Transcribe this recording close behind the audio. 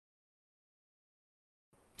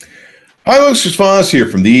Hi, folks. Chris Voss here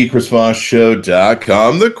from the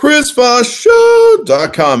ChrisVossShow.com, the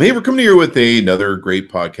ChrisVossShow.com. Hey, we're coming here with another great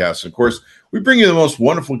podcast. Of course, we bring you the most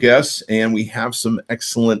wonderful guests, and we have some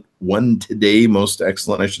excellent one today, most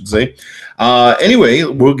excellent, I should say. Anyway,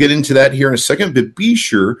 we'll get into that here in a second, but be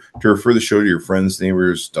sure to refer the show to your friends,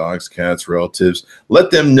 neighbors, dogs, cats, relatives.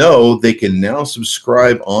 Let them know they can now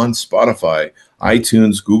subscribe on Spotify,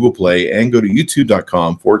 iTunes, Google Play, and go to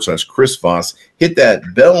youtube.com/Chris Voss. Hit that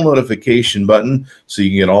bell notification button so you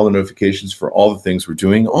can get all the notifications for all the things we're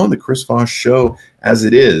doing on the Chris Voss Show as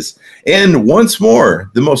it is. And once more,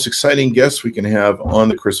 the most exciting guests we can have on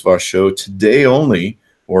the Chris Voss Show today only,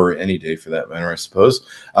 or any day for that matter, I suppose,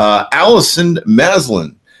 Allison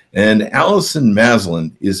Maslan. And Allison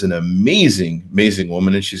Maslan is an amazing, amazing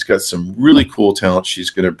woman, and she's got some really cool talent she's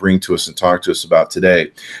going to bring to us and talk to us about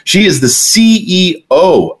today. She is the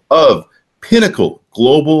CEO of Pinnacle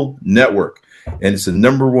Global Network, and it's the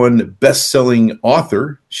 #1 best-selling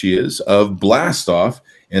author, she is, of Blast Off,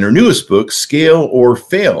 and her newest book, Scale or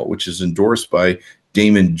Fail, which is endorsed by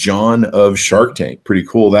Damon John of Shark Tank. Pretty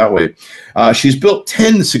cool that way. She's built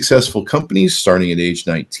 10 successful companies starting at age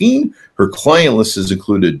 19. Her client list has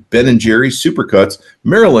included Ben & Jerry's, Supercuts,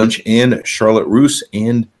 Merrill Lynch, and Charlotte Russe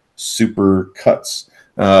and Supercuts.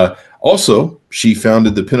 Also, she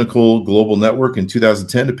founded the Pinnacle Global Network in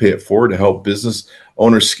 2010 to pay it forward to help business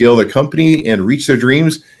owners scale their company and reach their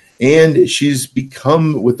dreams. And she's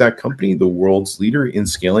become, with that company, the world's leader in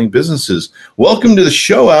scaling businesses. Welcome to the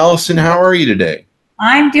show, Allison. How are you today?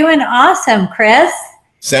 I'm doing awesome, Chris.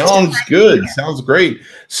 Sounds good. Sounds great.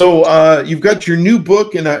 So you've got your new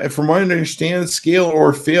book, and from what I understand, Scale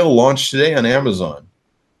or Fail launched today on Amazon.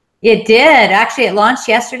 It did. Actually, it launched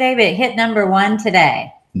yesterday, but it hit #1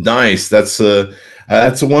 today. Nice. That's a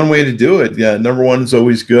one way to do it. Yeah, #1 is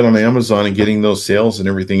always good on Amazon and getting those sales and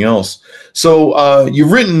everything else. So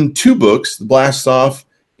you've written 2 books, The Blast Off,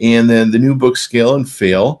 and then the new book, Scale and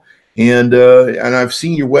Fail. And I've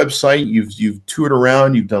seen your website. You've toured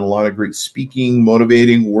around. You've done a lot of great speaking,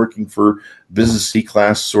 motivating, working for business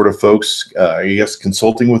C-class sort of folks. I guess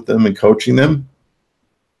consulting with them and coaching them.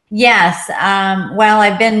 Yes. Well,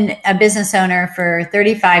 I've been a business owner for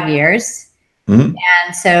 35 years. Mm-hmm.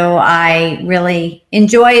 And so I really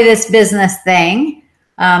enjoy this business thing,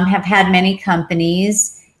 have had many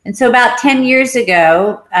companies. And so about 10 years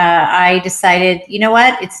ago, I decided, you know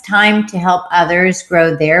what, it's time to help others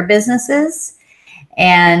grow their businesses.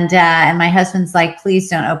 And my husband's like, please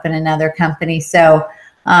don't open another company. So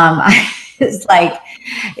I was like,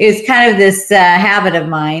 it was kind of this habit of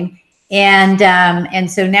mine. And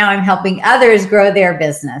so now I'm helping others grow their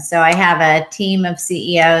business. So I have a team of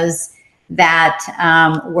CEOs that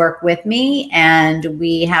work with me, and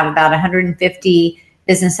we have about 150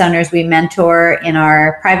 business owners we mentor in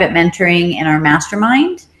our private mentoring in our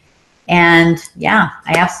mastermind. And yeah,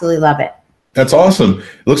 I absolutely love it. That's awesome.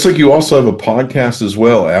 It looks like you also have a podcast as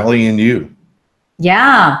well, Allie and You.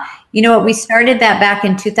 Yeah. You know what? We started that back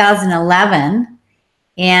in 2011,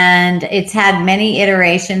 and it's had many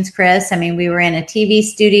iterations, Chris. I mean, we were in a TV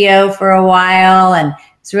studio for a while, and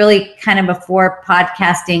it's really kind of before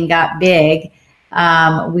podcasting got big.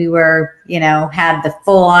 We were, had the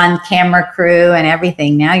full-on camera crew and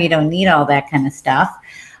everything. Now you don't need all that kind of stuff.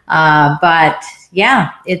 But yeah,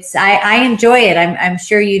 I enjoy it. I'm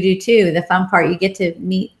sure you do too. The fun part, you get to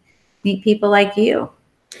meet people like you.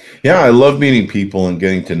 Yeah, I love meeting people and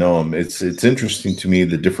getting to know them. It's interesting to me,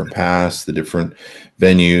 the different paths, the different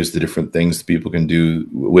venues, the different things that people can do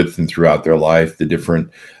with and throughout their life, the different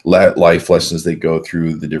life lessons they go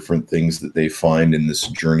through, the different things that they find in this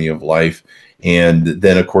journey of life. And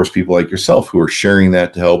then, of course, people like yourself who are sharing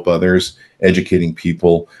that to help others, educating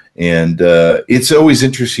people. And it's always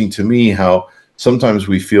interesting to me how sometimes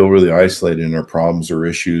we feel really isolated in our problems or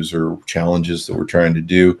issues or challenges that we're trying to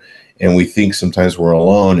do. And we think sometimes we're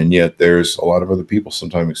alone, and yet there's a lot of other people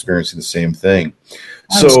sometimes experiencing the same thing.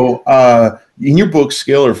 So in your book,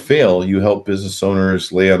 Scale or Fail, you help business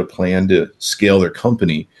owners lay out a plan to scale their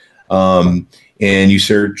company. And you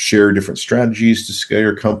share different strategies to scale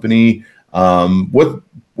your company.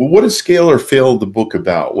 What is Scale or Fail the book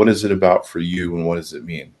about? What is it about for you, and what does it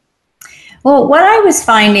mean? Well, what I was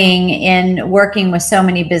finding in working with so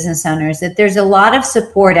many business owners, that there's a lot of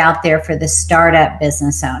support out there for the startup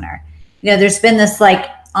business owner. There's been this like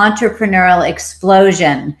entrepreneurial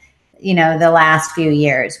explosion, the last few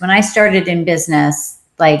years. When I started in business,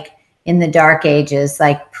 like in the dark ages,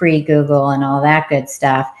 like pre-Google and all that good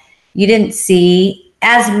stuff, you didn't see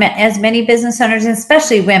as many business owners, and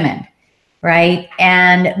especially women, right?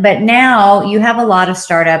 But now you have a lot of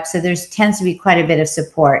startups, so tends to be quite a bit of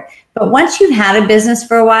support. But once you've had a business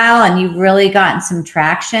for a while and you've really gotten some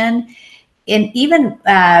traction, even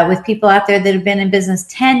with people out there that have been in business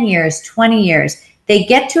 10 years, 20 years, they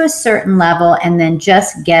get to a certain level and then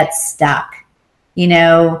just get stuck.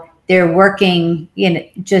 They're working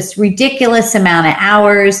just ridiculous amount of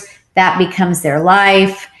hours. That becomes their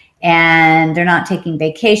life, and they're not taking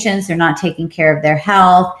vacations. They're not taking care of their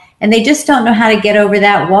health, and they just don't know how to get over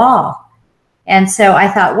that wall. And so I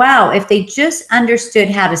thought, wow, if they just understood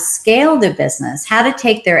how to scale the business, how to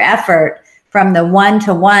take their effort from the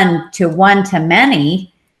one-to-one to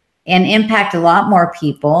one-to-many and impact a lot more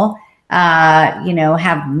people,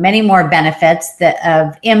 have many more benefits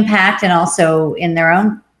of impact and also in their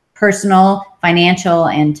own personal, financial,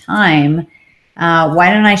 and time,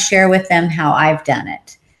 why don't I share with them how I've done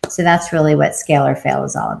it? So that's really what Scale or Fail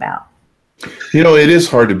is all about. It is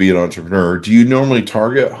hard to be an entrepreneur. Do you normally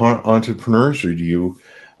target entrepreneurs, or do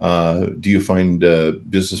you find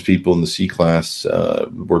business people in the C-class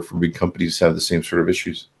work for big companies have the same sort of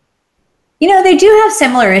issues? They do have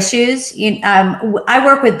similar issues. I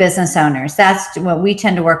work with business owners. That's what we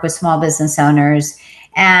tend to work with, small business owners.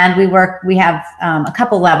 And we have a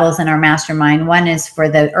couple levels in our mastermind. One is for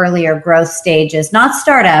the earlier growth stages, not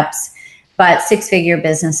startups, but 6-figure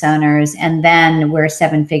business owners. And then we're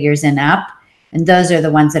 7 figures and up. And those are the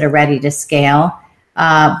ones that are ready to scale.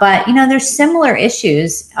 But there's similar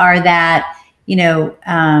issues are that, you're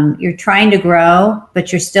trying to grow,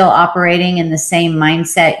 but you're still operating in the same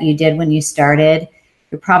mindset you did when you started.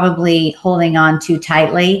 You're probably holding on too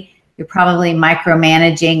tightly. You're probably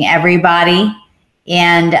micromanaging everybody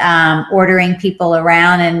and ordering people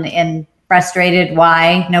around and frustrated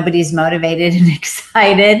why nobody's motivated and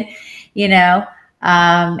excited,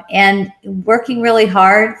 and working really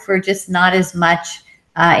hard for just not as much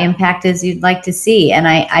impact as you'd like to see. And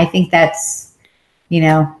I think that's,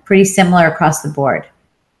 pretty similar across the board.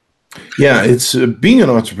 Yeah, it's being an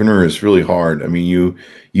entrepreneur is really hard. I mean,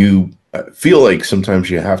 you feel like sometimes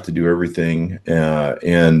you have to do everything,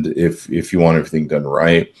 and if you want everything done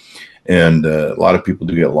right, and a lot of people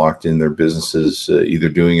do get locked in their businesses, either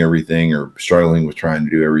doing everything or struggling with trying to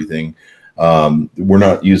do everything. We're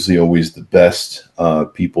not usually always the best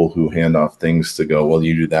people who hand off things to go, well,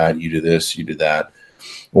 you do that, you do this, you do that,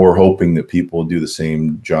 or hoping that people do the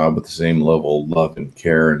same job with the same level of love and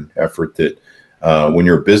care and effort that when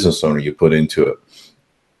you're a business owner, you put into it.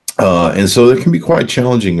 And so it can be quite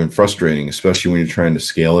challenging and frustrating, especially when you're trying to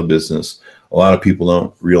scale a business. A lot of people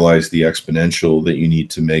don't realize the exponential that you need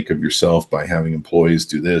to make of yourself by having employees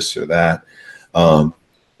do this or that,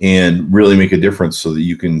 and really make a difference so that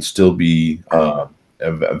you can still be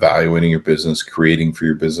evaluating your business, creating for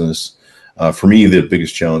your business. For me, the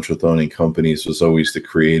biggest challenge with owning companies was always the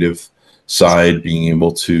creative side, being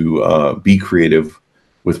able to be creative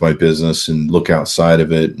with my business and look outside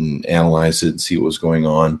of it and analyze it and see what was going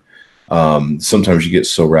on. Sometimes you get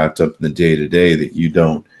so wrapped up in the day-to-day that you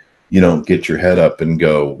don't get your head up and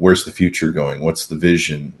go, where's the future going? What's the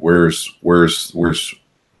vision? Where's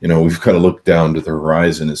we've got to look down to the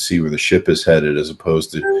horizon and see where the ship is headed, as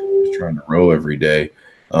opposed to just trying to row every day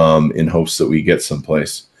in hopes that we get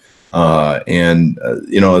someplace.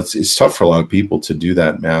 It's tough for a lot of people to do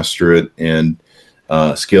that, master it, and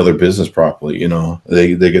scale their business properly.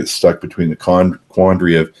 They get stuck between the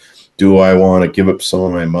quandary of, do I want to give up some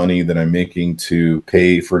of my money that I'm making to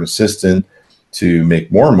pay for an assistant to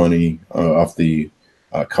make more money off the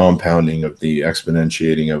compounding of the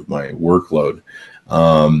exponentiating of my workload?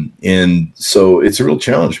 And so it's a real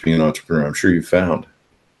challenge being an entrepreneur. I'm sure you found.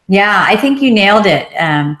 Yeah, I think you nailed it,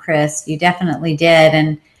 Chris. You definitely did.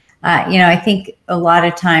 And I think a lot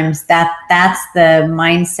of times that's the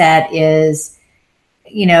mindset is,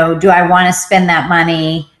 do I want to spend that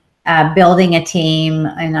money building a team,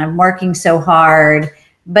 and I'm working so hard?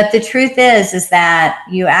 But the truth is that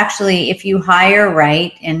you actually, if you hire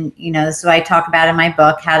right, and this is what I talk about in my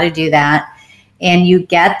book, how to do that, and you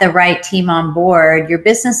get the right team on board, your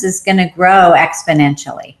business is going to grow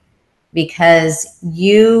exponentially, because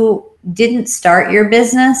you didn't start your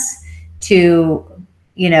business to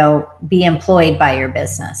be employed by your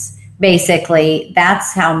business. Basically,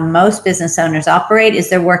 that's how most business owners operate, is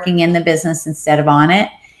they're working in the business instead of on it.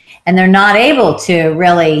 And they're not able to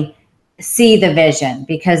really see the vision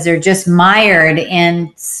because they're just mired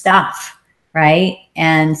in stuff, right?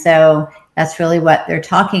 And so that's really what they're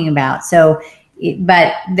talking about. So,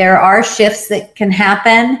 but there are shifts that can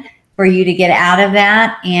happen for you to get out of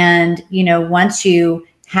that. And, once you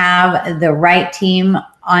have the right team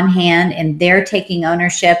on hand and they're taking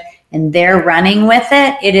ownership and they're running with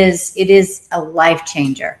it, it is a life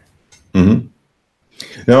changer. Mm-hmm.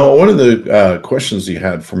 Now, one of the questions you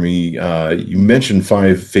had for me, you mentioned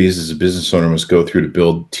 5 phases a business owner must go through to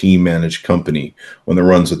build team managed company, when that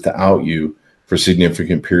runs without you. for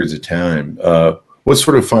significant periods of time. What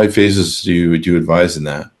sort of 5 phases do you advise in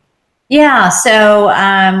that? Yeah, so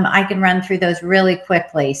I can run through those really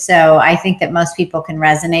quickly. So I think that most people can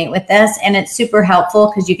resonate with this, and it's super helpful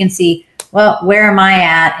because you can see, well, where am I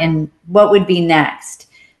at and what would be next?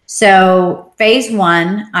 So phase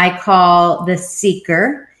 1, I call the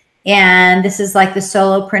seeker, and this is like the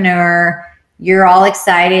solopreneur. You're all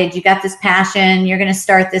excited. You got this passion. You're going to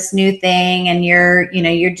start this new thing, and you're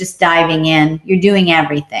just diving in. You're doing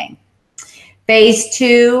everything. Phase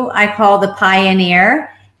 2, I call the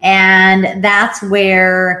pioneer. And that's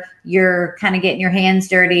where you're kind of getting your hands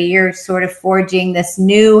dirty. You're sort of forging this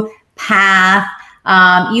new path.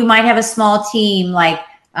 You might have a small team, like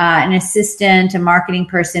an assistant, a marketing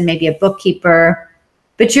person, maybe a bookkeeper,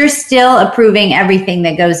 but you're still approving everything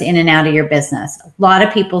that goes in and out of your business. A lot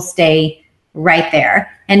of people stay right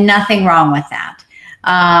there, and nothing wrong with that.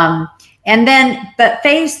 But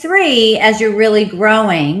phase 3, as you're really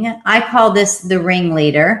growing, I call this the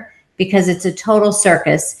ringleader, because it's a total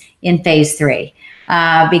circus in phase 3,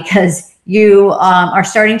 because you are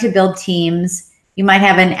starting to build teams. You might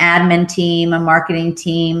have an admin team, a marketing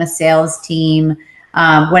team, a sales team,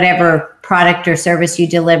 whatever product or service you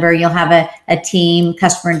deliver. You'll have a team,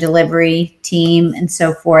 customer delivery team, and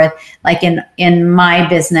so forth. Like in my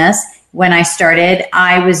business, when I started,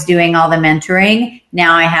 I was doing all the mentoring.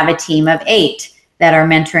 Now I have a team of 8 that are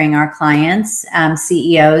mentoring our clients,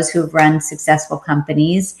 CEOs who've run successful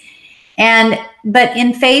companies. But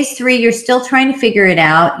in phase 3, you're still trying to figure it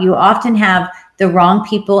out. You often have the wrong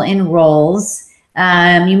people in roles.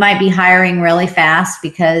 You might be hiring really fast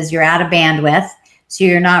because you're out of bandwidth. So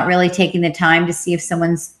you're not really taking the time to see if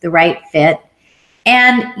someone's the right fit.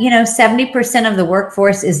 And, 70% of the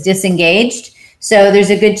workforce is disengaged. So there's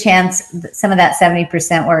a good chance that some of that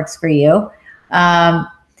 70% works for you.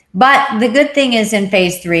 But the good thing is in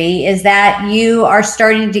phase 3 is that you are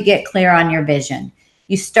starting to get clear on your vision.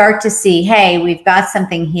 You start to see, hey, we've got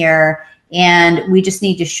something here, and we just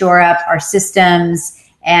need to shore up our systems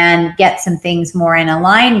and get some things more in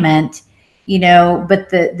alignment, but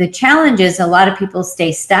the challenge is a lot of people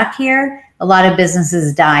stay stuck here. A lot of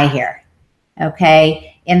businesses die here.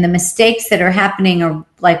 Okay. And the mistakes that are happening are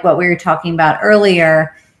like what we were talking about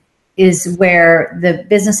earlier, is where the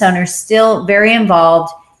business owner is still very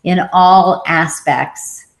involved in all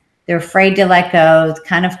aspects. They're afraid to let go,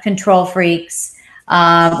 kind of control freaks.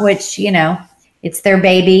 Which, it's their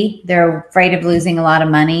baby. They're afraid of losing a lot of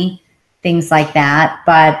money, things like that.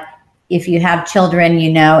 But if you have children,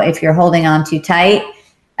 if you're holding on too tight,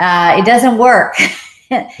 it doesn't work.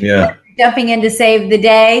 Yeah. Jumping in to save the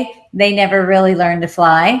day, they never really learn to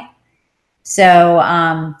fly. So,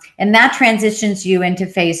 and that transitions you into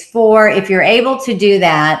phase 4. If you're able to do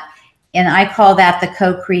that, and I call that the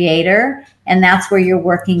co-creator, and that's where you're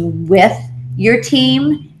working with your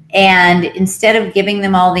team. And instead of giving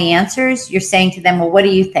them all the answers, you're saying to them, well, what do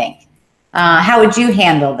you think? How would you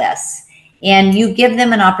handle this? And you give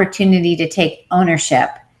them an opportunity to take ownership,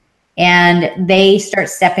 and they start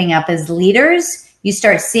stepping up as leaders. You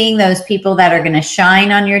start seeing those people that are going to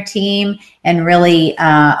shine on your team and really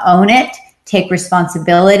own it, take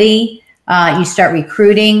responsibility. You start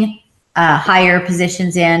recruiting higher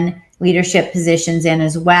positions in, leadership positions in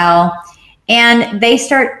as well. And they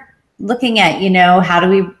start looking at, how do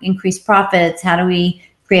we increase profits? How do we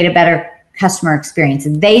create a better customer experience?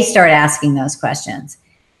 And they start asking those questions.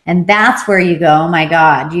 And that's where you go, oh my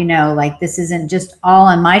God, this isn't just all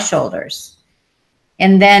on my shoulders.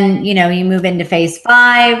 And then, you move into phase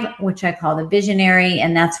 5, which I call the visionary.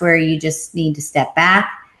 And that's where you just need to step back.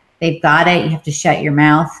 They've got it. You have to shut your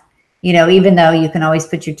mouth, even though you can always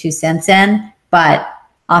put your 2 cents in, but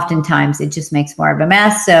oftentimes it just makes more of a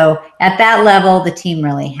mess. So at that level, the team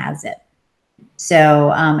really has it.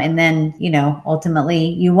 So, and then, ultimately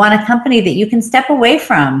you want a company that you can step away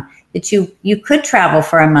from, that you could travel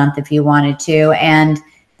for a month if you wanted to, and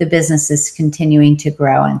the business is continuing to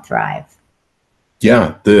grow and thrive.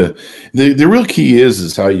 Yeah, the real key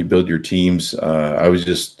is how you build your teams. I was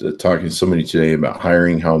just talking to somebody today about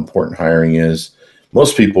hiring, how important hiring is.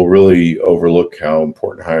 Most people really overlook how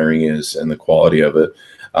important hiring is and the quality of it.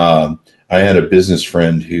 I had a business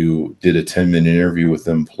friend who did a 10-minute interview with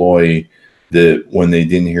an employee that when they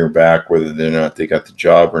didn't hear back whether or not they got the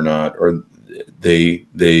job or not, or they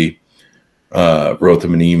wrote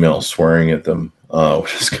them an email swearing at them,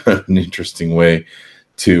 which is kind of an interesting way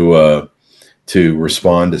to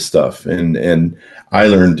respond to stuff. And I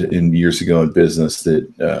learned years ago in business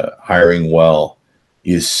that hiring well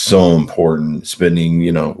is so important. Spending,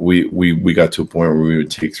 we got to a point where we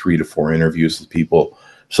would take 3 to 4 interviews with people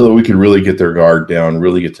so that we could really get their guard down,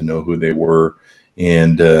 really get to know who they were.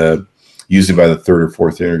 And, usually by the third or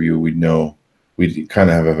fourth interview, we'd kind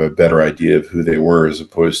of have a better idea of who they were as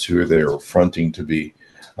opposed to who they were fronting to be.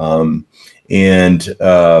 Hiring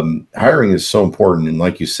is so important. And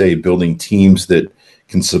like you say, building teams that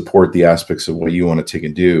can support the aspects of what you want to take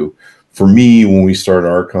and do. For me, when we started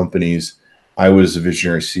our companies, I was a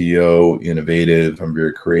visionary CEO, innovative. I'm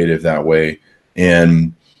very creative that way.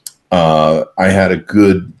 And I had a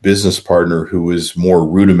good business partner who was more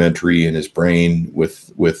rudimentary in his brain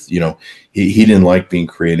with he didn't like being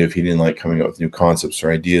creative. He didn't like coming up with new concepts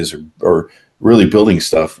or ideas or really building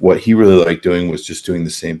stuff. What he really liked doing was just doing the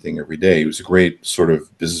same thing every day. He was a great sort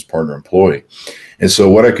of business partner employee. And so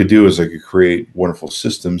what I could do is I could create wonderful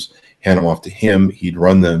systems, hand them off to him. He'd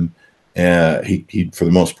run them. He'd for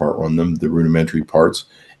the most part run them, the rudimentary parts.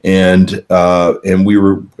 And we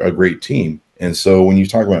were a great team. And so when you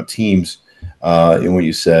talk about teams, and what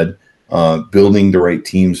you said, building the right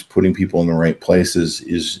teams, putting people in the right places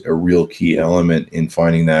is a real key element in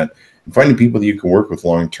finding that, and finding people that you can work with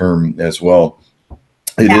long term as well.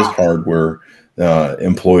 It is hard where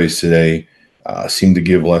employees today seem to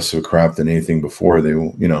give less of a crap than anything before.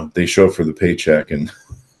 They show up for the paycheck and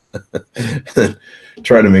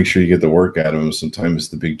try to make sure you get the work out of them. Sometimes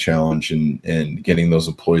the big challenge in getting those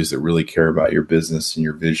employees that really care about your business and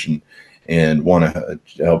your vision and want to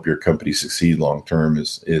help your company succeed long term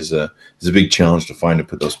is a big challenge to find, to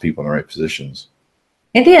put those people in the right positions.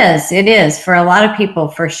 It is for a lot of people,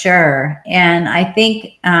 for sure. And I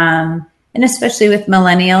think, and especially with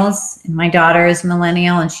millennials, and my daughter is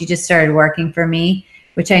millennial and she just started working for me,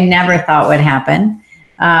 which I never thought would happen.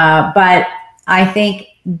 But I think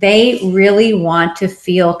they really want to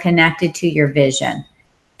feel connected to your vision.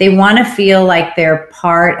 They want to feel like they're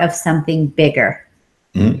part of something bigger.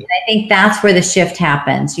 Mm-hmm. And I think that's where the shift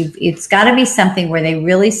happens. It's got to be something where they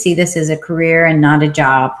really see this as a career and not a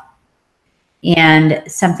job, and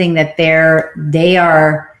something that they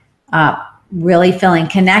are really feeling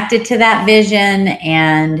connected to that vision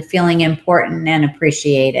and feeling important and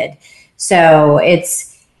appreciated. So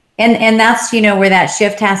it's, and that's, where that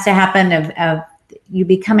shift has to happen of you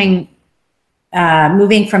becoming,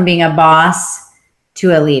 moving from being a boss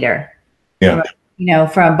to a leader. Yeah.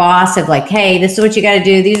 From a boss of like, hey, this is what you got to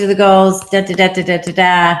do. These are the goals,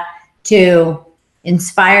 to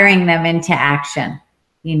inspiring them into action,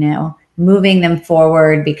 moving them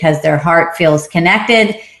forward because their heart feels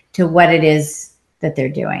connected to what it is that they're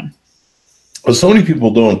doing. Well, so many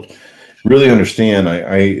people don't really understand.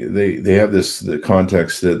 They have the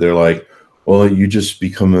context that they're like, well, you just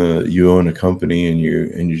you own a company and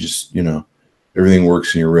you just, everything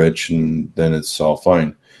works and you're rich and then it's all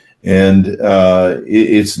fine. And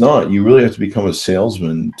it's not. You really have to become a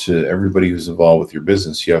salesman to everybody who's involved with your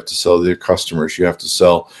business. You have to sell their customers. You have to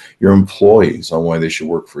sell your employees on why they should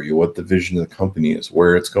work for you, what the vision of the company is,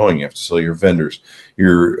 where it's going. You have to sell your vendors,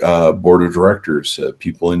 your board of directors,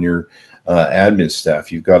 people in your admin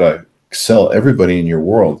staff. You've got to sell everybody in your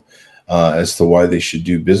world as to why they should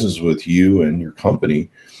do business with you and your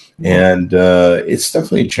company. And it's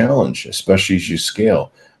definitely a challenge, especially as you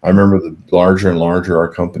scale. I remember the larger and larger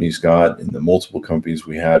our companies got, and the multiple companies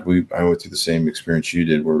we had. I went through the same experience you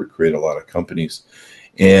did, where we created a lot of companies,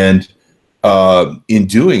 and in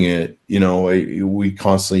doing it, you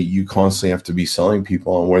constantly have to be selling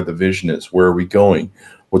people on where the vision is, where are we going,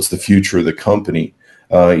 what's the future of the company.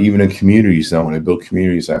 Even in communities now, when I build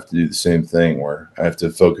communities, I have to do the same thing, where I have to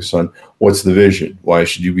focus on what's the vision, why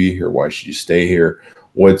should you be here, why should you stay here,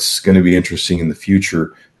 what's going to be interesting in the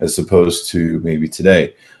future as opposed to maybe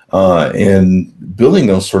today. And building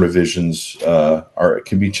those sort of visions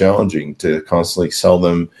can be challenging to constantly sell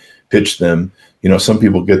them, pitch them. Some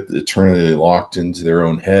people get eternally locked into their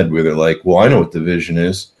own head where they're like, well, I know what the vision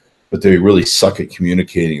is, but they really suck at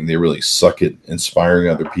communicating. They really suck at inspiring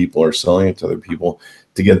other people or selling it to other people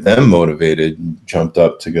to get them motivated and jumped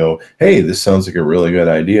up to go, hey, this sounds like a really good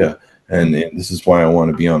idea. And this is why I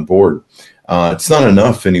want to be on board. It's not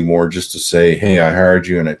enough anymore just to say, hey, I hired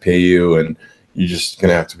you and I pay you and you're just going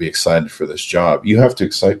to have to be excited for this job. You have to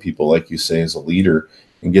excite people, like you say, as a leader,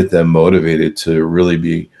 and get them motivated to really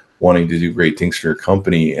be wanting to do great things for your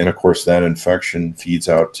company. And of course, that infection feeds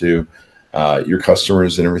out to your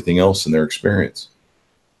customers and everything else in their experience.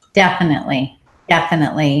 Definitely.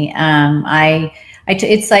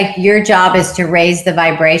 It's like your job is to raise the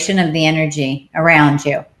vibration of the energy around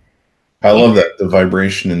you. I love that, the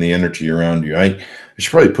vibration and the energy around you. I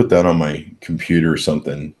should probably put that on my computer or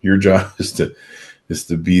something. Your job is to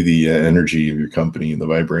be the energy of your company and the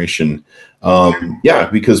vibration.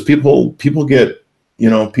 Because people get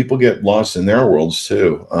lost in their worlds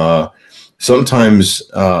too. Sometimes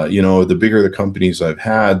the bigger the companies I've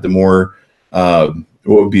had, the more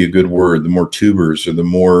what would be a good word? The more tubers or the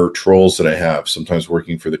more trolls that I have sometimes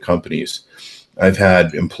working for the companies. I've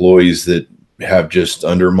had employees that have just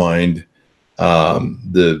undermined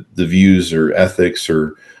the views or ethics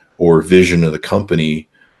or vision of the company.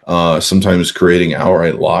 Sometimes creating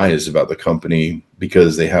outright lies about the company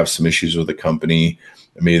because they have some issues with the company.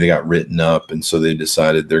 Maybe they got written up, and so they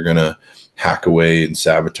decided they're going to hack away and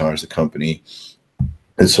sabotage the company.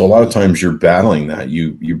 And so a lot of times you're battling that.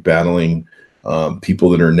 You're battling people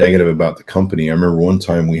that are negative about the company. I remember one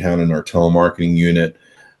time we had in our telemarketing unit,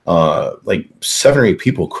 like 7 or 8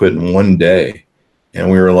 people quit in one day.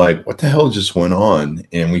 And we were like, what the hell just went on?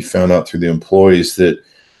 And we found out through the employees that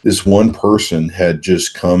this one person had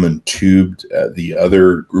just come and tubed the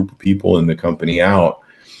other group of people in the company out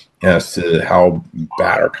as to how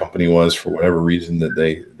bad our company was for whatever reason that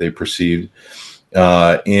they perceived.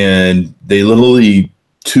 And they literally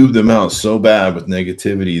tubed them out so bad with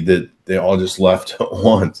negativity that they all just left at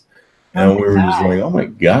once. And we were just like, oh my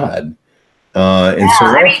God. So a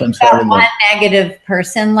lot of times having one negative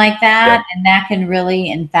person like that, and that can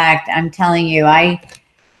really, in fact, I'm telling you, I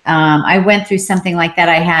went through something like that.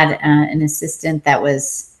 I had an assistant that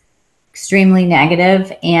was extremely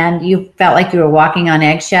negative, and you felt like you were walking on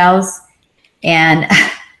eggshells, and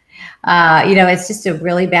it's just a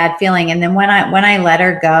really bad feeling. And then when I let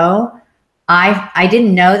her go, I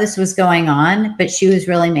didn't know this was going on, but she was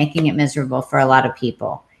really making it miserable for a lot of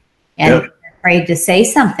people, and afraid to say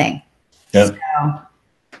something. Yeah.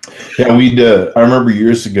 I remember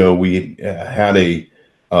years ago we had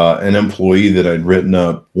an employee that I'd written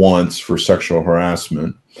up once for sexual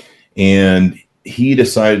harassment, and he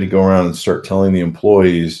decided to go around and start telling the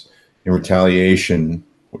employees in retaliation,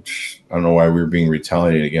 which I don't know why we were being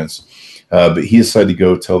retaliated against, but he decided to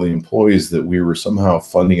go tell the employees that we were somehow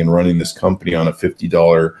funding and running this company on a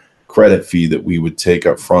 $50 credit fee that we would take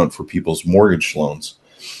up front for people's mortgage loans.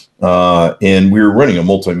 And we were running a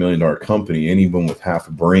multi-million-dollar company. Anyone with half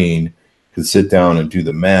a brain could sit down and do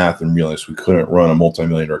the math and realize we couldn't run a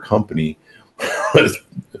multi-million-dollar company with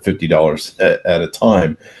 $50 at a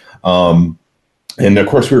time. And of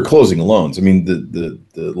course, we were closing loans. I mean, the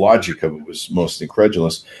logic of it was most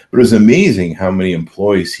incredulous, but it was amazing how many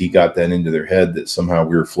employees he got that into their head that somehow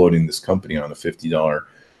we were floating this company on a $50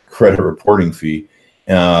 credit reporting fee.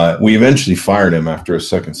 We eventually fired him after a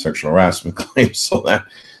second sexual harassment claim. So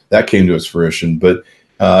that came to its fruition. But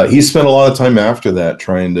he spent a lot of time after that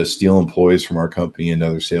trying to steal employees from our company and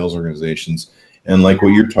other sales organizations. And like what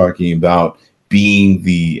you're talking about, being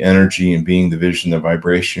the energy and being the vision, the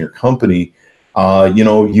vibration of your company,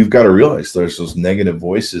 you've got to realize there's those negative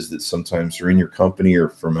voices that sometimes are in your company or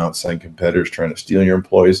from outside competitors trying to steal your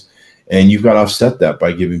employees. And you've got to offset that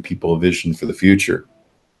by giving people a vision for the future.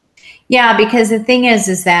 Yeah, because the thing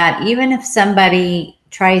is that even if somebody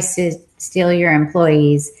tries to steal your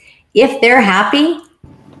employees, if they're happy,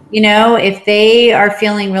 if they are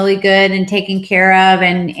feeling really good and taken care of,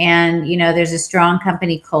 and there's a strong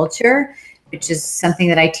company culture, which is something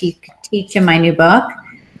that I teach in my new book,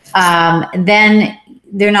 then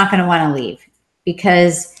they're not going to want to leave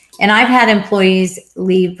and I've had employees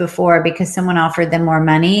leave before because someone offered them more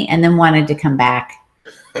money and then wanted to come back,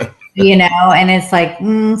 and it's like,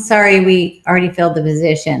 sorry, we already filled the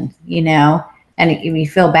position, and we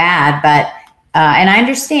feel bad, but, and I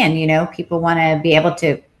understand, people want to be able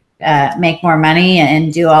to make more money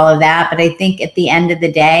and do all of that. But I think at the end of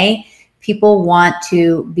the day, people want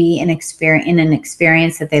to be in an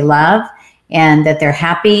experience that they love and that they're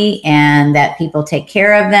happy and that people take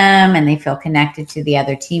care of them and they feel connected to the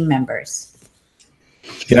other team members.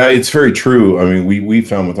 Yeah, it's very true. I mean, we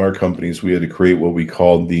found with our companies, we had to create what we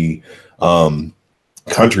called the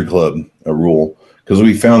country club rule, because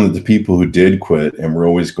we found that the people who did quit and were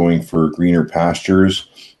always going for greener pastures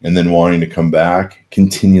and then wanting to come back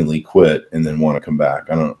continually quit and then want to come back.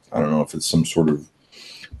 I don't know if it's some sort of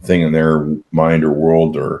thing in their mind or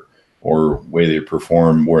world or way they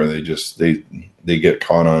perform where they get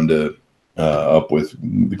caught onto up with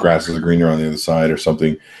the grass is greener on the other side or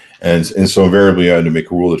something. And so invariably I had to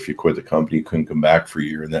make a rule that if you quit the company, you couldn't come back for a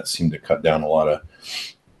year. And that seemed to cut down a lot of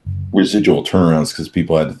residual turnarounds because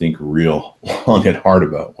people had to think real long and hard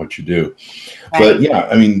about what you do. Right. But yeah,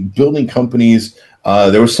 I mean, building companies,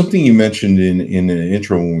 there was something you mentioned in the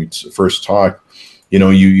intro when we first talked.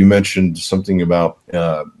 You mentioned something about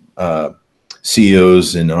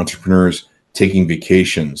CEOs and entrepreneurs taking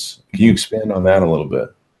vacations. Can you expand on that a little bit?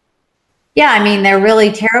 Yeah, I mean, they're really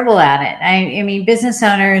terrible at it. I mean, business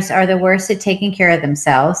owners are the worst at taking care of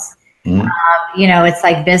themselves. Mm-hmm. It's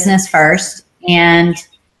like business first. And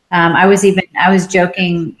I was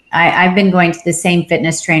joking. I've been going to the same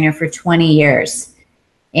fitness trainer for 20 years.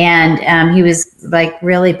 And he was like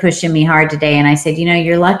really pushing me hard today. And I said,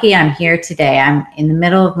 you're lucky I'm here today. I'm in the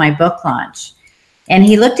middle of my book launch. And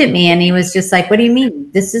he looked at me and he was just like, what do you mean?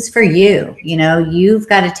 This is for you. You've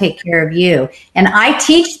got to take care of you. And I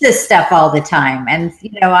teach this stuff all the time. And,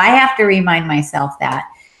 I have to remind myself that.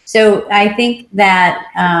 So I think that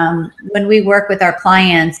when we work with our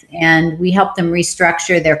clients and we help them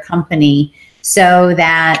restructure their company so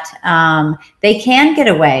that they can get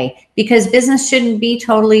away, because business shouldn't be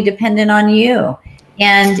totally dependent on you.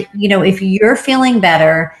 And, if you're feeling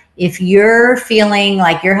better, if you're feeling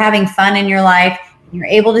like you're having fun in your life, you're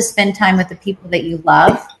able to spend time with the people that you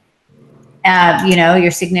love,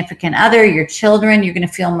 your significant other, your children, you're going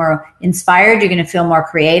to feel more inspired, you're going to feel more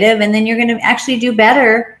creative, and then you're going to actually do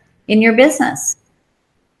better in your business.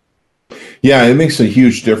 Yeah, it makes a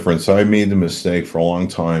huge difference. I made the mistake for a long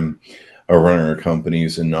time of running our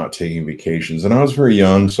companies and not taking vacations. And I was very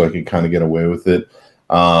young, so I could kind of get away with it.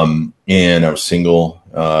 And I was single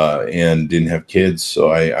and didn't have kids,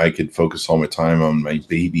 so I could focus all my time on my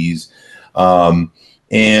babies. I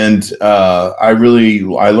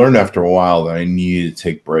learned after a while that I needed to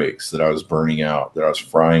take breaks, that I was burning out, that I was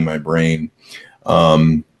frying my brain.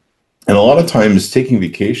 And a lot of times taking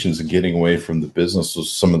vacations and getting away from the business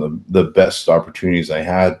was some of the best opportunities I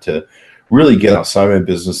had to really get outside my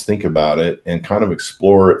business, think about it, and kind of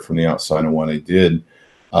explore it from the outside of what I did.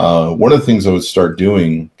 One of the things I would start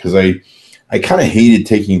doing, because I kind of hated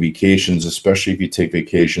taking vacations, especially if you take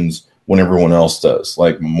vacations when everyone else does,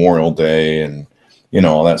 like Memorial Day and,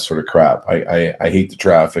 all that sort of crap. I hate the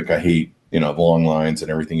traffic. I hate, the long lines and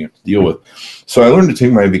everything you have to deal with. So I learned to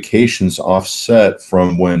take my vacations offset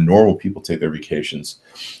from when normal people take their vacations.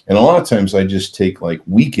 And a lot of times I just take like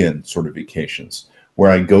weekend sort of vacations where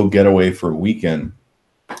I go get away for a weekend.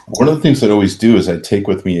 One of the things I'd always do is I take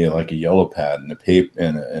with me like a yellow pad and a paper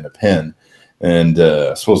and a pen. And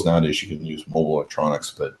I suppose nowadays you can use mobile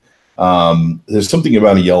electronics, but there's something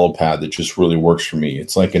about a yellow pad that just really works for me.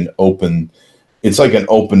 It's like an open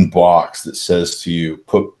box that says to you,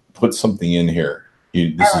 put something in here.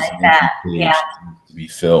 This is an empty page to be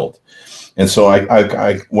filled. And so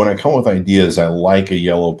I when I come with ideas, I like a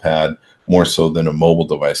yellow pad more so than a mobile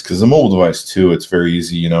device, because the mobile device too, it's very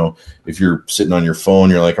easy. If you're sitting on your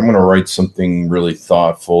phone, you're like, I'm going to write something really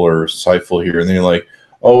thoughtful or insightful here, and then you're like,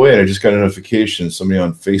 oh wait, I just got a notification, somebody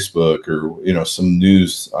on Facebook or some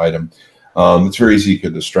news item. It's very easy to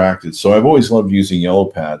get distracted. So I've always loved using yellow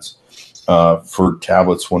pads for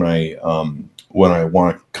tablets when I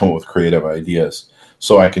want to come up with creative ideas.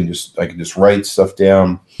 So I can just write stuff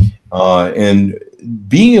down, and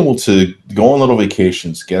being able to go on little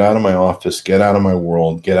vacations, get out of my office, get out of my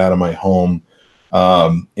world, get out of my home,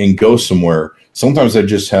 and go somewhere. Sometimes I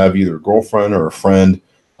just have either a girlfriend or a friend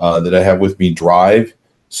that I have with me drive,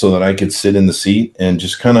 so that I could sit in the seat and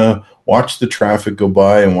just kind of watch the traffic go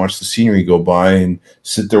by and watch the scenery go by and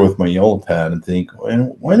sit there with my yellow pad and think,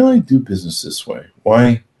 why do I do business this way?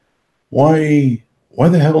 Why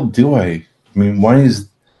the hell do I mean, why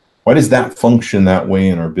does that function that way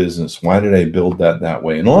in our business? Why did I build that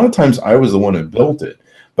way? And a lot of times I was the one who built it,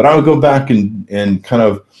 but I would go back and kind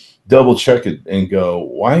of double check it and go,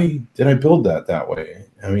 why did I build that way?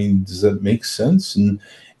 I mean, does that make sense?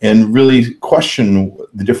 And really question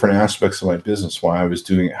the different aspects of my business, why I was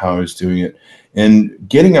doing it, how I was doing it. And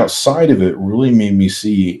getting outside of it really made me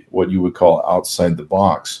see what you would call outside the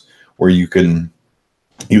box, where you can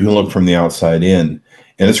look from the outside in.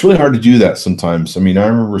 And it's really hard to do that sometimes. I mean, I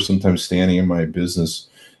remember sometimes standing in my business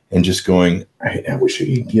and just going, I wish I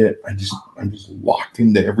could I'm just locked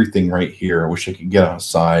into everything right here. I wish I could get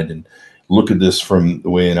outside and look at this from the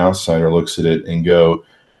way an outsider looks at it and go,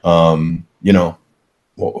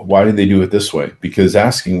 why did they do it this way? Because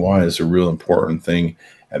asking why is a real important thing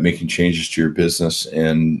at making changes to your business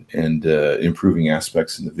and improving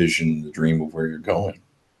aspects in the vision, the dream of where you're going.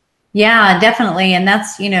 Yeah, definitely. And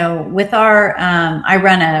that's, with our, I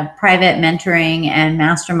run a private mentoring and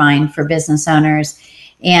mastermind for business owners,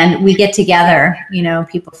 and we get together,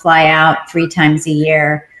 people fly out 3 times a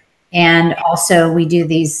year. And also we do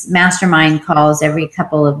these mastermind calls every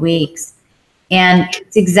couple of weeks. And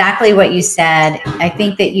it's exactly what you said. I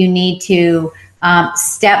think that you need to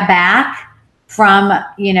step back from,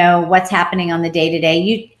 what's happening on the day-to-day.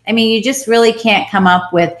 You just really can't come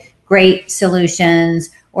up with great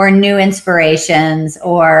solutions or new inspirations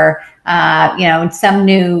or, some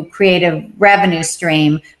new creative revenue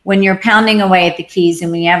stream when you're pounding away at the keys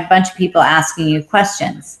and when you have a bunch of people asking you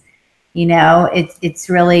questions. It's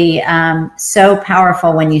really so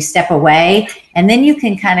powerful when you step away, and then you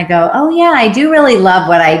can kind of go, oh yeah, I do really love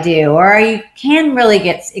what I do, or you can really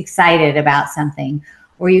get excited about something,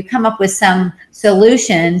 or you come up with some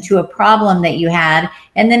solution to a problem that you had,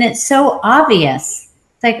 and then it's so obvious.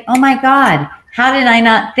 It's like, oh my God, how did I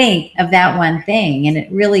not think of that one thing? And it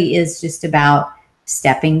really is just about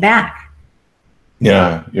stepping back.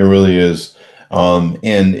 Yeah, it really is.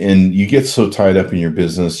 And you get so tied up in your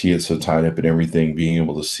business, you get so tied up in everything, being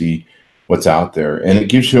able to see what's out there. And it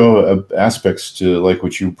gives you aspects to like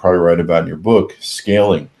what you probably write about in your book,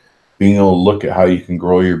 scaling, being able to look at how you can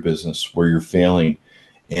grow your business, where you're failing,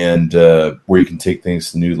 and where you can take things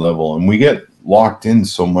to the new level. And we get locked in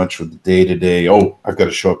so much with the day to day. Oh, I've got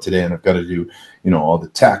to show up today and I've got to do, all the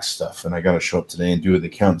tax stuff, and I got to show up today and do the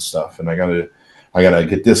account stuff, and I got to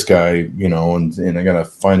get this guy, and I got to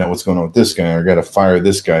find out what's going on with this guy. Or I got to fire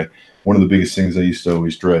this guy. One of the biggest things I used to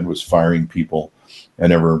always dread was firing people. I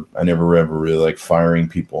never ever really liked firing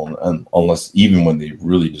people unless even when they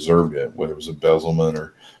really deserved it, whether it was embezzlement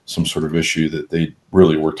or some sort of issue that they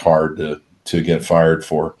really worked hard to get fired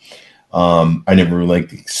for. I never really liked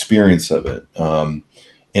the experience of it.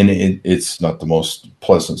 And it's not the most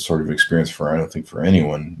pleasant sort of experience I don't think for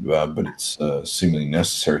anyone, but it's seemingly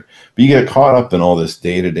necessary. But you get caught up in all this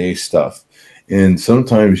day-to-day stuff. And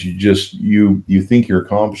sometimes you think you're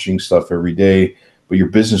accomplishing stuff every day, but your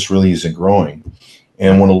business really isn't growing.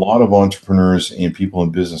 And what a lot of entrepreneurs and people in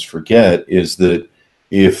business forget is that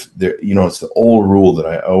if they're, it's the old rule that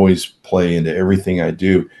I always play into everything I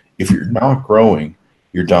do. If you're not growing,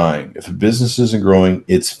 you're dying. If a business isn't growing,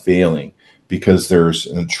 it's failing, because there's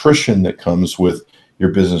an attrition that comes with your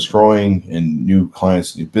business growing and new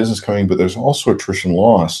clients, new business coming, but there's also attrition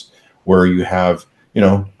loss where you have,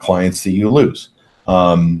 clients that you lose.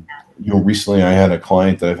 Recently I had a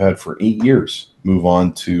client that I've had for 8 years move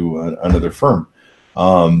on to another firm.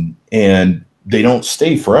 And they don't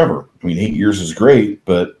stay forever. I mean, 8 years is great,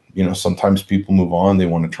 but sometimes people move on, they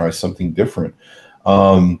want to try something different.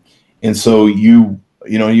 And so you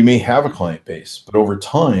may have a client base, but over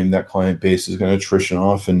time, that client base is going to attrition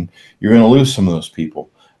off and you're going to lose some of those people.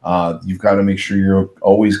 You've got to make sure you're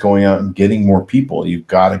always going out and getting more people. You've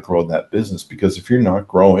got to grow that business, because if you're not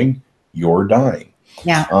growing, you're dying.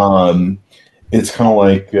 Yeah. It's kind of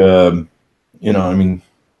like,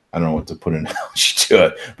 I don't know what to put an analogy to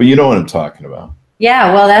it, but you know what I'm talking about.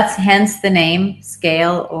 Yeah. Well, that's hence the name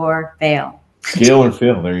Scale or Fail. Scale or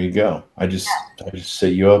fail. There you go. I just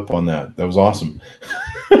set you up on that. That was awesome.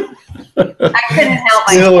 I couldn't help myself.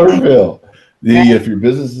 Scale or fail. If your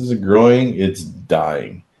business isn't growing, it's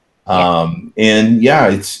dying. And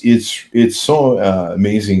it's so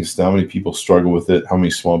amazing how many people struggle with it. How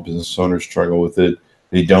many small business owners struggle with it.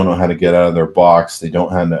 They don't know how to get out of their box. They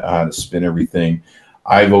don't know how to spin everything.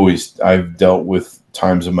 I've dealt with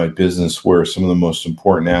times in my business where some of the most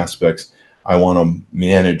important aspects I want to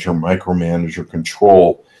manage or micromanage or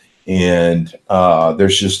control. And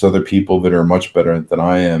there's just other people that are much better than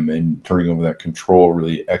I am. And turning over that control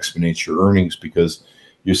really exponents your earnings, because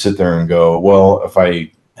you sit there and go, well, if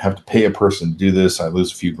I have to pay a person to do this, I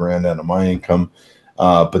lose a few grand out of my income.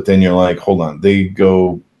 But then you're like, hold on, they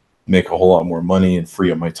go make a whole lot more money and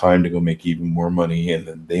free up my time to go make even more money. And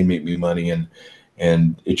then they make me money.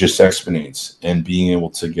 And it just exponents, and being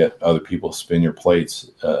able to get other people to spin your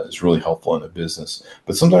plates is really helpful in a business.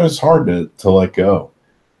 But sometimes it's hard to let go.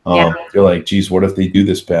 You're like, geez, what if they do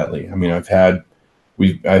this badly? I mean, I've had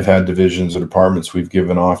divisions or departments we've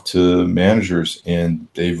given off to managers, and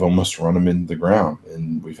they've almost run them into the ground,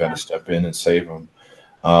 and we've had to step in and save them.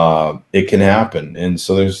 It can happen, and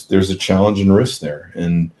so there's a challenge and risk there.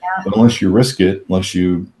 And unless you risk it, unless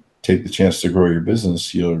you take the chance to grow your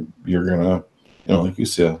business, you're gonna, like you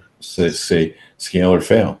said, say scale or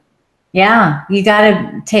fail. Yeah, you got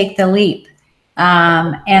to take the leap.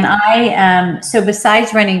 And so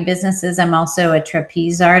besides running businesses, I'm also a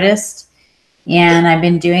trapeze artist, and I've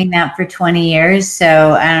been doing that for 20 years.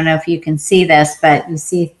 So I don't know if you can see this, but you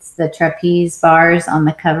see the trapeze bars on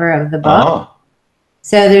the cover of the book. Oh.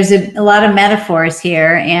 So there's a lot of metaphors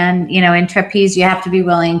here. And, in trapeze, you have to be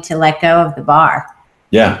willing to let go of the bar.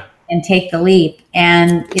 Yeah. And take the leap.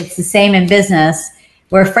 And it's the same in business.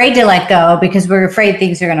 We're afraid to let go because we're afraid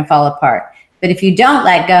things are going to fall apart. But if you don't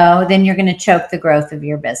let go, then you're going to choke the growth of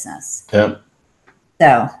your business. Yeah.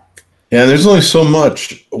 So. Yeah, there's only so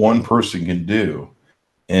much one person can do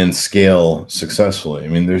and scale successfully. I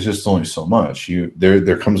mean, there's just only so much.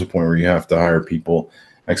 There comes a point where you have to hire people,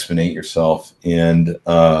 exponent yourself, and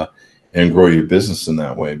grow your business in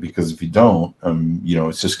that way. Because if you don't,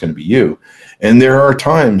 it's just going to be you. And there are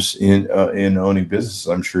times in owning businesses,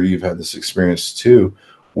 I'm sure you've had this experience too,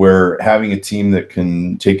 where having a team that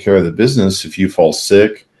can take care of the business, if you fall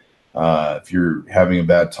sick, if you're having a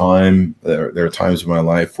bad time, there are times in my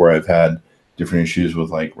life where I've had different issues with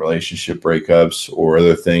like relationship breakups or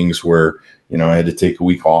other things where, I had to take a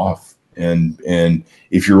week off. And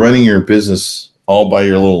if you're running your business all by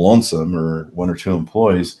your little lonesome or one or two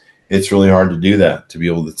employees, it's really hard to do that, to be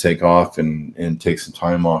able to take off and take some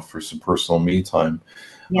time off for some personal me time.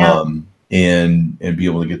 Yeah. And be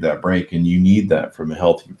able to get that break. And you need that from a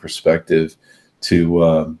healthy perspective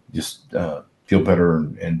to just feel better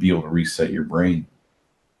and be able to reset your brain.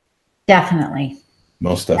 Definitely.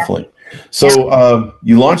 Most definitely. So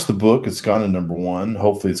you launched the book. It's gone to #1.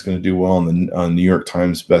 Hopefully it's going to do well on New York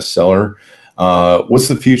Times bestseller. What's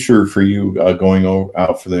the future for you going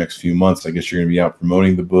out for the next few months? I guess you're going to be out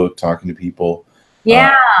promoting the book, talking to people.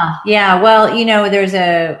 Yeah. Well,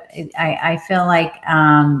 I feel like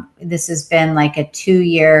this has been like a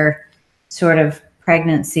 2-year sort of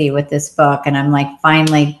pregnancy with this book. And I'm like,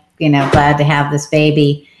 finally, glad to have this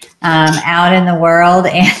baby out in the world.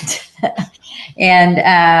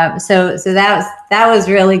 And so that was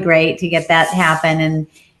really great to get that happen.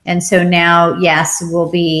 And so now, yes, we'll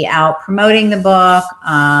be out promoting the book.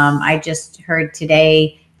 I just heard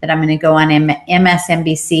today that I'm going to go on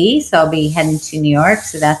MSNBC. So I'll be heading to New York.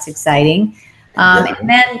 So that's exciting. And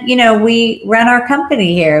then, we run our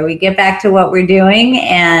company here. We get back to what we're doing.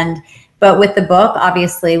 But with the book,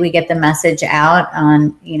 obviously, we get the message out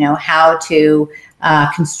on, how to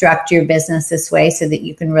construct your business this way so that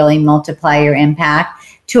you can really multiply your impact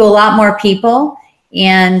to a lot more people.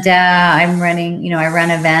 And I'm running, I run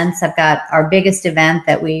events. I've got our biggest event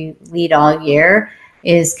that we lead all year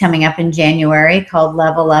is coming up in January, called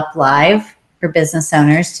Level Up Live, for business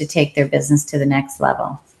owners to take their business to the next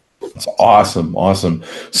level. That's awesome.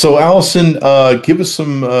 So Allison, give us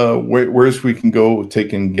some where's we can go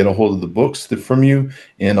take and get a hold of the books from you,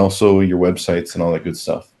 and also your websites and all that good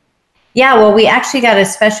stuff. Yeah, well, we actually got a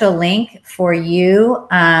special link for you,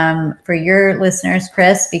 for your listeners,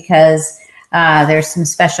 Chris, because there's some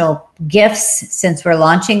special gifts since we're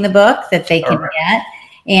launching the book that they can get.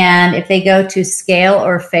 And if they go to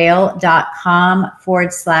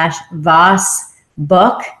scaleorfail.com/Voss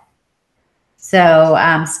book, so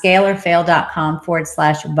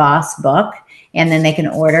scaleorfail.com/Voss book, and then they can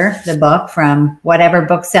order the book from whatever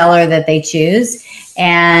bookseller that they choose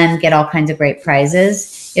and get all kinds of great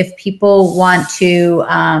prizes. If people want to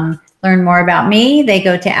learn more about me, they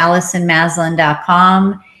go to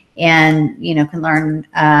AllisonMaslan.com and can learn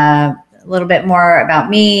a little bit more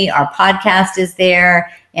about me. Our podcast is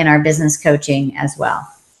there, and our business coaching as well.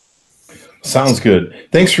 Sounds good.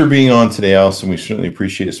 Thanks for being on today, Allison. We certainly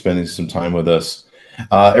appreciate spending some time with us.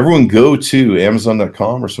 Everyone go to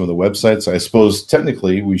Amazon.com or some of the websites. I suppose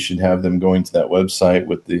technically we should have them going to that website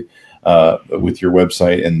with your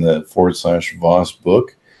website and the /Voss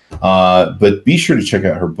book. But be sure to check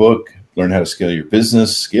out her book, Learn How to Scale Your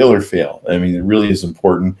Business, Scale or Fail. I mean, it really is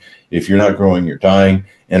important. If you're not growing, you're dying.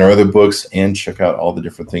 And her other books, and check out all the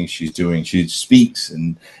different things she's doing. She speaks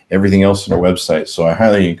and everything else on her website. So I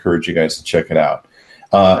highly encourage you guys to check it out.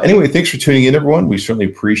 Anyway, thanks for tuning in, everyone. We certainly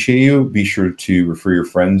appreciate you. Be sure to refer your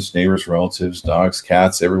friends, neighbors, relatives, dogs,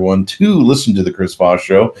 cats, everyone to listen to The Chris Voss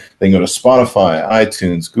Show. They can go to Spotify,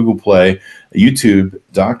 iTunes, Google Play,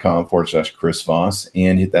 youtube.com/Chris Voss,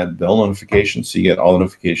 and hit that bell notification so you get all the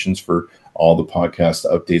notifications for all the podcast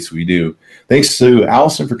updates we do. Thanks to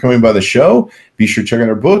Allison for coming by the show. Be sure to check out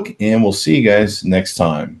our book, and we'll see you guys next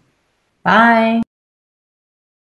time. Bye.